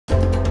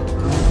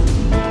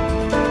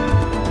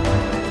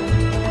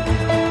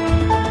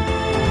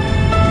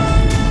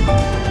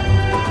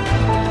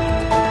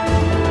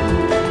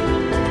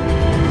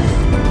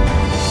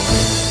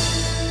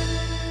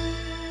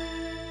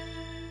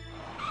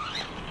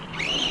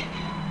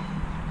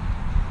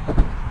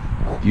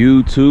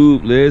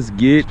YouTube, let's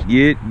get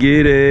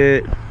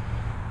it.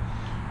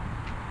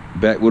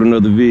 Back with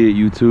another vid,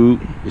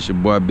 YouTube. It's your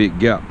boy Big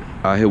Gap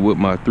out here with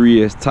my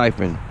 3S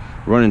Typhon,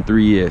 running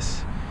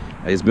 3S.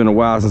 It's been a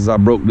while since I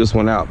broke this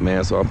one out,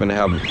 man, so I'm gonna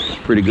have a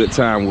pretty good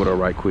time with her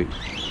right quick.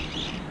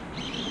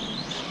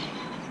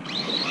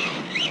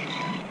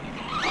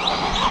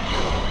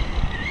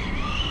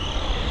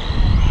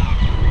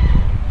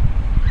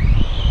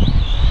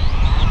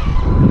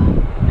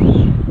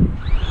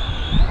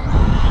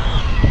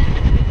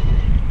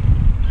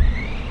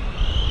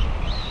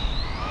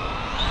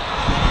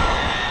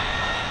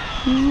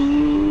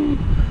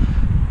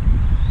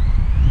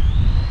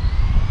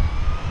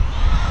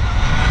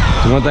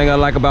 One thing I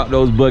like about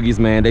those buggies,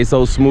 man, they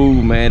so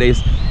smooth, man.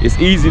 It's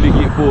easy to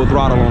get full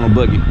throttle on a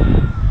buggy.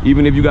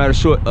 Even if you got a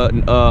short,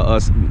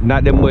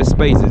 not that much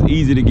space, it's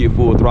easy to get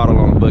full throttle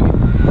on a buggy.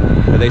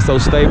 But they so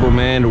stable,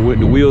 man.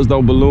 The wheels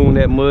don't balloon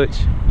that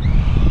much,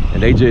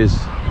 and they just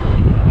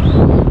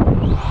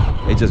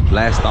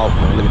blast off,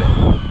 man. Look at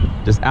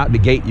that. Just out the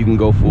gate, you can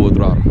go full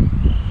throttle.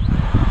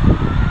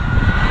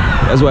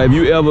 That's why if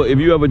you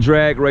ever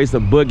drag race a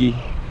buggy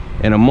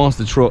and a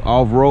monster truck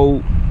off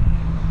road,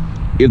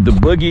 if the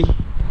buggy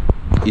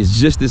is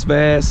just as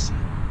fast,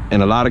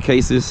 in a lot of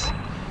cases,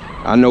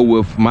 I know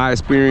with my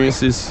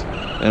experiences,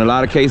 in a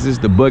lot of cases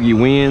the buggy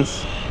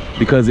wins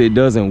because it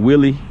doesn't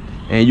wheelie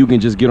and you can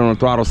just get on the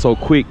throttle so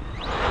quick.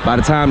 By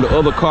the time the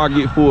other car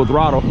get full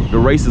throttle, the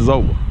race is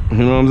over. You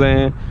know what I'm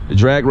saying? The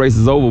drag race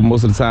is over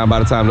most of the time by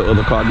the time the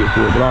other car get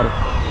full throttle.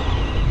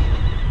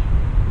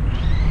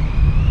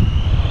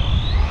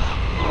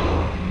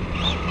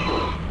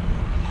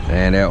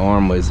 Man, that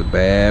arrma is a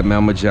bad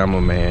mama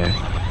jamma, man.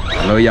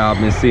 I know y'all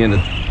been seeing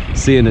the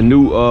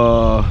new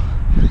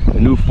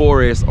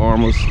 4S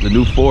armors, the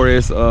new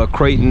 4S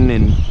Creighton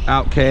and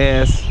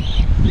Outcast.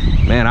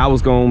 Man, I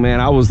was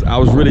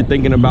really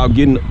thinking about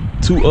getting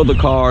two other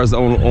cars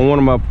on one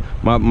of my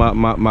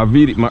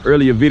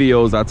earlier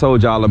videos. I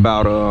told y'all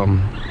about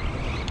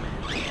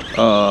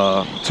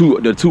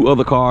the two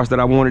other cars that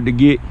I wanted to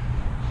get,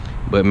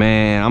 but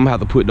man, I'm gonna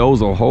have to put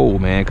those on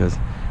hold, man, because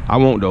I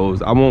want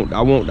those. I want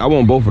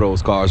both of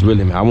those cars,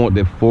 really, man. I want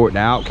the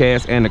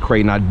Outcast and the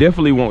Creighton. I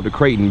definitely want the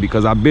Creighton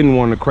because I've been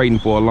wanting the Creighton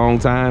for a long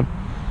time.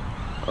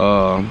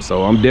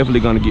 So I'm definitely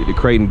gonna get the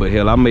Creighton, but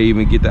hell, I may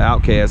even get the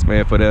Outcast,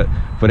 man, for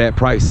that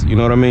price. You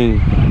know what I mean?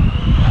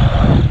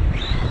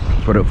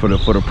 For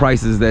the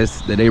prices that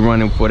they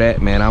running for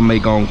that, man, I may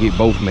go and get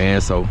both,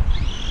 man. So,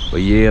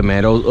 but yeah,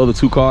 man, those other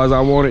two cars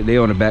I wanted, they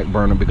on the back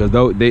burner because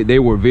they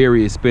were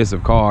very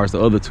expensive cars.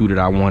 The other two that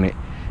I wanted,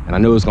 and I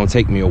know it's gonna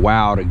take me a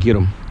while to get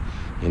them.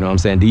 You know what I'm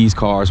saying? These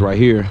cars right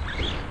here,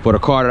 for the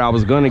car that I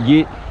was gonna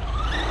get,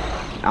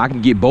 I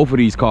can get both of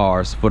these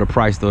cars for the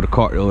price of the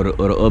car or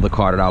the other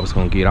car that I was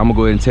gonna get. I'm gonna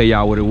go ahead and tell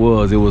y'all what it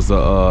was. It was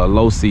a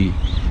low-C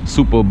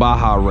Super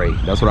Baja Ray.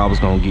 That's what I was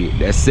gonna get.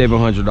 That's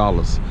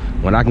 $700.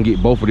 When I can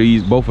get both of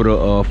the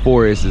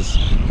 4S's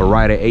for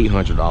right at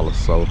 $800.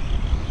 So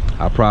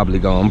I'm probably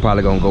gonna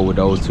go with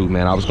those two,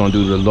 man. I was gonna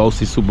do the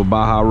low-C Super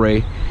Baja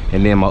Ray,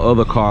 and then my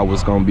other car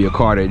was gonna be a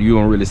car that you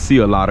don't really see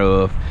a lot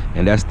of,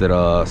 and that's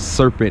the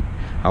Serpent.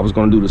 I was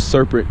gonna do the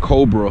Serpent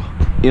Cobra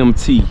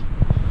MTE.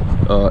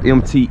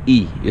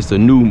 It's a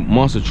new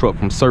monster truck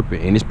from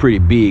Serpent, and it's pretty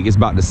big. It's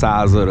about the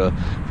size of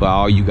for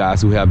all you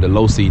guys who have the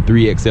low-C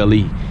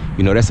 3XLE.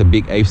 You know, that's a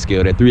big 8th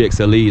scale. That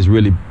 3XLE is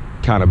really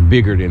kind of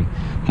bigger than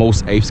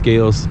most 8th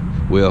scales.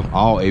 Well,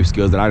 all 8th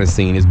scales that I've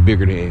seen is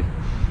bigger than.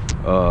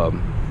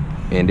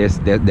 And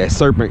that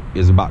Serpent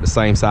is about the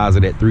same size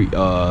of that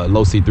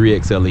low-C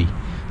 3XLE.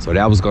 So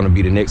that was gonna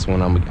be the next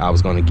one I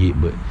was gonna get,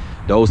 but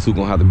those two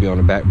gonna have to be on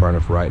the back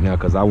burner for right now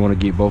because I want to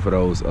get both of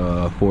those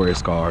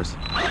 4S cars.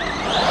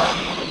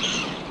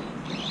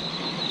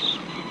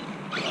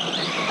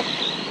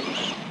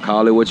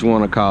 Call it what you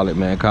want to call it,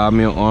 man. Call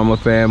me an arrma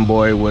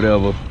fanboy,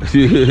 whatever.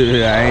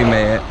 I ain't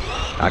mad.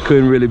 I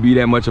couldn't really be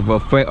that much of a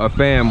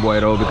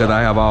fanboy though because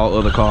I have all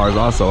other cars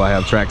also. I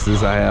have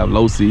Traxxas, I have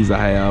low-C's, I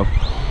have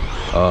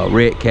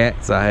Red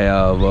Cats, I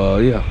have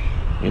yeah,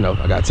 you know,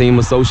 I got Team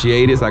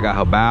Associateds, I got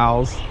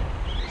Habals.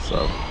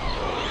 So,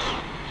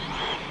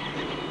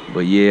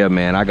 but yeah,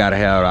 man, I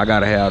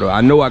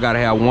know I gotta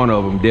have one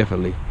of them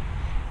definitely,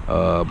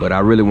 but I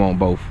really want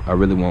both.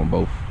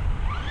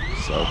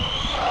 So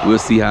we'll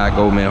see how I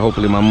go, man.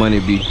 Hopefully my money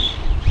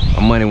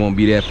won't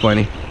be that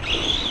funny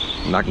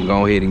and I can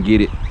go ahead and get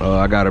it.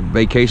 I got a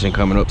vacation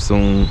coming up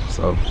soon,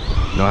 so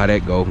you know how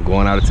that go. I'm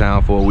going out of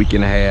town for a week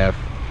and a half,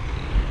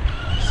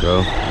 so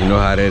you know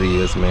how that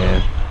is,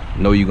 man.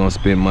 Know you're gonna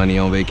spend money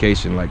on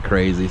vacation like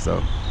crazy,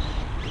 so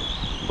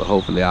but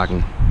hopefully I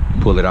can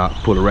pull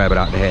a rabbit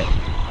out the hat.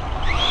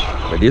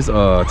 But this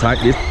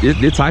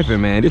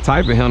Typhon, man, this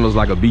Typhon handles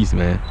like a beast,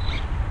 man.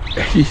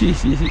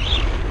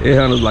 It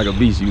handles like a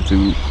beast,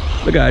 YouTube.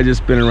 Look how I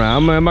just spinning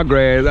around. I'm in my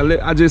grass.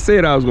 I just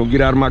said I was gonna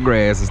get out of my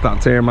grass and stop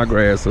tearing my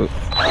grass up.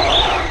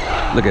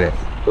 Look at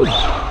that. Ooh.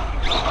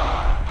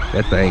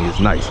 That thing is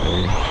nice,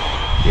 man.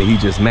 Yeah, he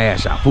just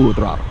mashed out full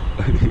throttle.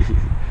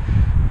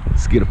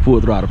 Let's get a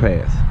full throttle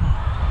pass.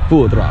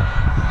 Full throttle.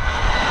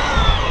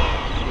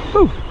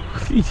 Woo.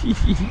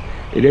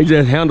 They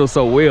just handle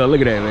so well.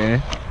 Look at that,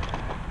 man.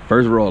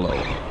 First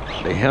rollover.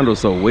 They handle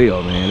so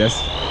well, man. That's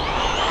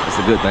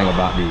a good thing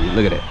about these.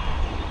 Look at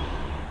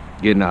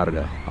that. Getting out of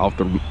there, off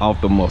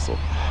the muscle.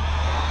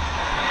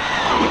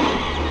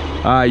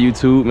 All right,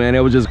 YouTube, man,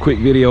 that was just a quick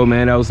video,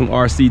 man. That was some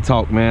RC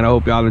talk, man. I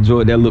hope y'all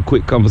enjoyed that little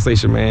quick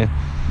conversation, man.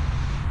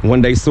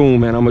 One day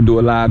soon, man, I'm gonna do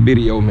a live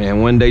video,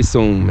 man. One day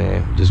soon,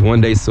 man. Just one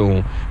day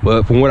soon.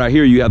 But from what I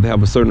hear, you have to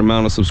have a certain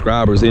amount of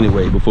subscribers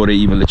anyway before they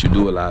even let you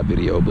do a live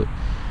video. But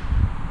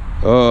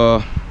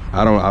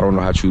I don't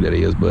know how true that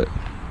is, but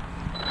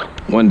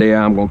one day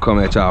I'm gonna come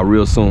at y'all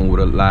real soon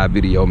with a live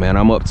video, man.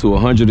 I'm up to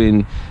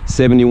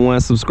 171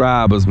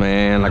 subscribers,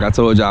 man. Like I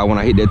told y'all, when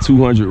I hit that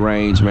 200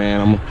 range,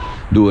 man, I'm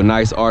gonna do a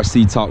nice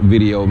RC talk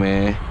video,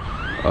 man.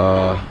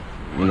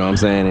 You know what I'm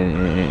saying,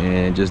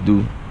 and just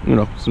do, you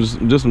know, just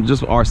some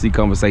RC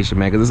conversation,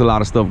 man, because there's a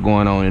lot of stuff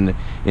going on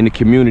in the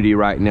community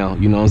right now.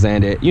 You know what I'm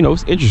saying? That, you know,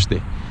 it's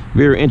interesting,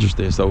 very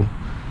interesting. So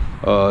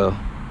I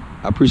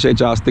appreciate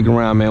y'all sticking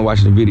around, man,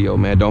 watching the video,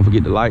 man. Don't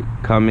forget to like,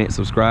 comment,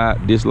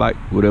 subscribe, dislike,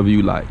 whatever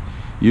you like.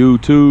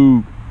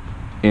 YouTube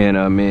in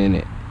a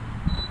minute.